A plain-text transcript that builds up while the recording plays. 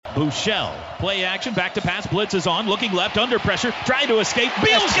Bouchel, play action, back to pass, blitz is on, looking left, under pressure, trying to escape.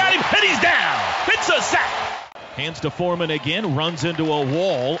 Beal's got him, and he's down. It's a sack. Hands to Foreman again, runs into a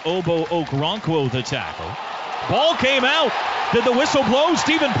wall. Obo Okoronkwo the tackle. Ball came out. Did the whistle blow?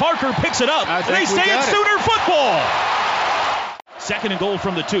 Stephen Parker picks it up. They say it's Sooner football. Second and goal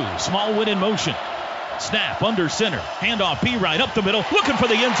from the 2. Small win in motion. Snap under center. Handoff P-Ryan up the middle. Looking for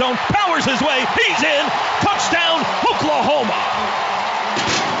the end zone. Powers his way. He's in. Touchdown, Oklahoma.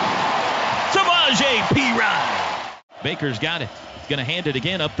 Samaje P-Ryan. Baker's got it. Going to hand it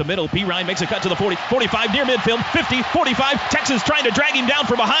again up the middle. P-Ryan makes a cut to the 40, 45 near midfield, 50, 45. Texas trying to drag him down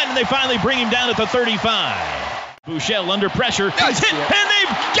from behind, and they finally bring him down at the 35. Bouchel under pressure. He's hit, and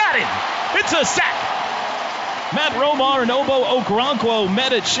they've got him. It's a sack. Matt Romar and Obo Okoronkwo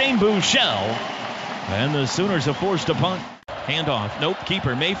met at Shane Bouchel, and the Sooners are forced to punt. Handoff. Nope.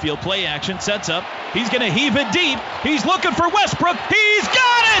 Keeper Mayfield. Play action. Sets up. He's going to heave it deep. He's looking for Westbrook. He's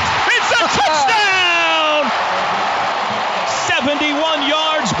got it. It's a touchdown. 71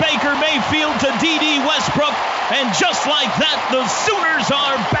 yards. Baker Mayfield to D.D. Westbrook. And just like that, the Sooners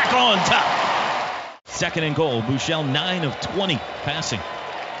are back on top. Second and goal. Bouchel 9 of 20 passing.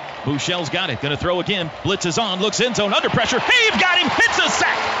 Bouchel's got it. Going to throw again. Blitz is on. Looks end zone. Under pressure. He's got him. It's a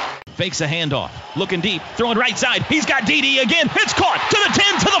sack. Fakes a handoff. Looking deep. Throwing right side. He's got D.D. again. It's caught. To the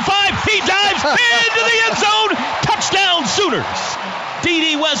 10, to the 5. He dives into the end zone. Touchdown, Sooners.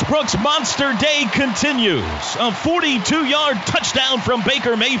 D.D. Westbrook's monster day continues. A 42-yard touchdown from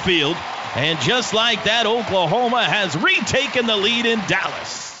Baker Mayfield. And just like that, Oklahoma has retaken the lead in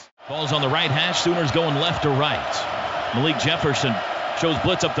Dallas. Ball's on the right hash. Sooners going left to right. Malik Jefferson shows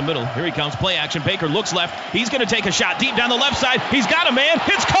blitz up the middle. Here he comes. Play action. Baker looks left. He's going to take a shot deep down the left side. He's got a man.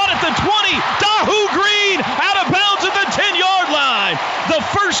 It's caught at the 20. Dahu Green out of bounds at the 10-yard line. The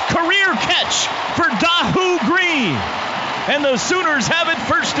first career catch for Dahu Green. And the Sooners have it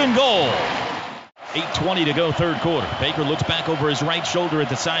first and goal. 8:20 to go, third quarter. Baker looks back over his right shoulder at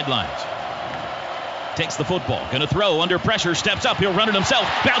the sidelines. Takes the football, gonna throw, under pressure, steps up, he'll run it himself,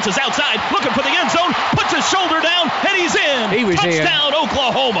 bounces outside, looking for the end zone, puts his shoulder down, and he's in. Touchdown,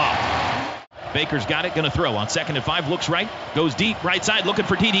 Oklahoma. Baker's got it, gonna throw on 2nd and 5, looks right, goes deep, right side, looking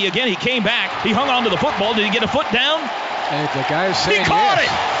for D.D. again. He came back, he hung on to the football. Did he get a foot down? And the guy's saying he caught yes.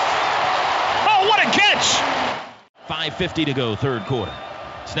 it. Oh, what a catch. 5:50 to go, third quarter.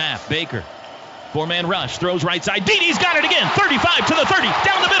 Snap, Baker. 4-man rush, throws right side. D.D.'s got it again. 35 to the 30,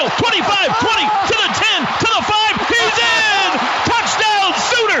 down the middle. 25, 20 to the 10, to the 5. He's in! Touchdown,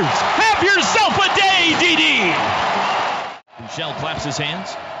 Sooners! Have yourself a day, D.D. Bouchel claps his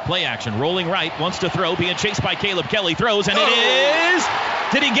hands. Play action, rolling right, wants to throw, being chased by Caleb Kelly. Throws, and it is...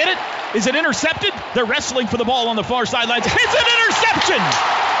 Did he get it? Is it intercepted? They're wrestling for the ball on the far sidelines. It's an interception!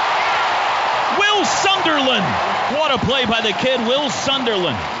 Will Sunderland. What a play by the kid, Will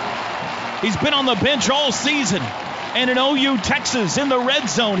Sunderland. He's been on the bench all season. And in OU, Texas, in the red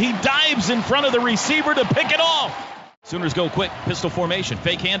zone, he dives in front of the receiver to pick it off. Sooners go quick, pistol formation,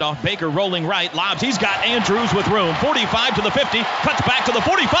 fake handoff. Baker rolling right, lobs. He's got Andrews with room. 45 to the 50, cuts back to the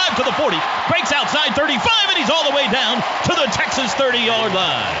 45 to the 40, breaks outside 35, and he's all the way down to the Texas 30-yard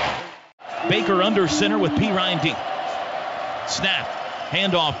line. Baker under center with P-Ryan deep. Snap,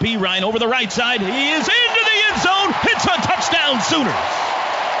 handoff, P-Ryan over the right side. He is into the end zone. It's a touchdown, Sooners.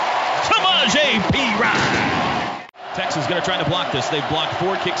 Samaje P-Ryan. Texas is going to try to block this. They've blocked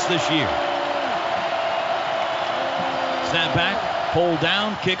 4 kicks this year. Snap back, pull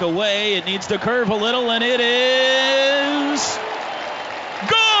down, kick away. It needs to curve a little, and it is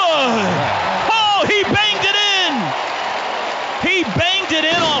good. Oh, he banged it in. He banged it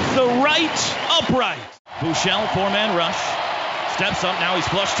in off the right upright. Bouchel, 4-man rush. Steps up, now he's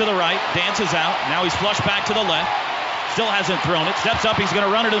flushed to the right, dances out. Now he's flushed back to the left. Still hasn't thrown it. Steps up, he's going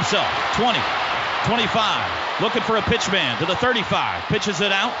to run it himself. 20, 25, looking for a pitch man to the 35. Pitches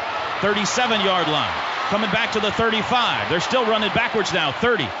it out, 37-yard line. Coming back to the 35. They're still running backwards now.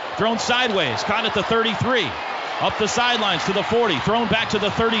 30, thrown sideways, caught at the 33. Up the sidelines to the 40, thrown back to the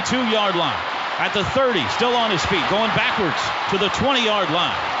 32-yard line. At the 30, still on his feet, going backwards to the 20-yard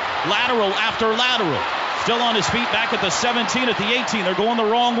line. Lateral after lateral. Still on his feet, back at the 17, at the 18. They're going the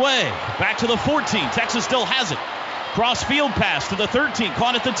wrong way. Back to the 14. Texas still has it. Cross field pass to the 13,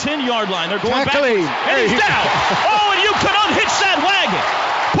 caught at the 10-yard line. They're going backwards, and he's down. Oh, and you can unhitch that wagon.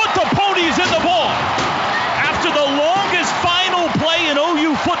 Put the ponies in the ball. After the longest final play in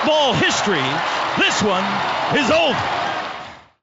OU football history, this one is over.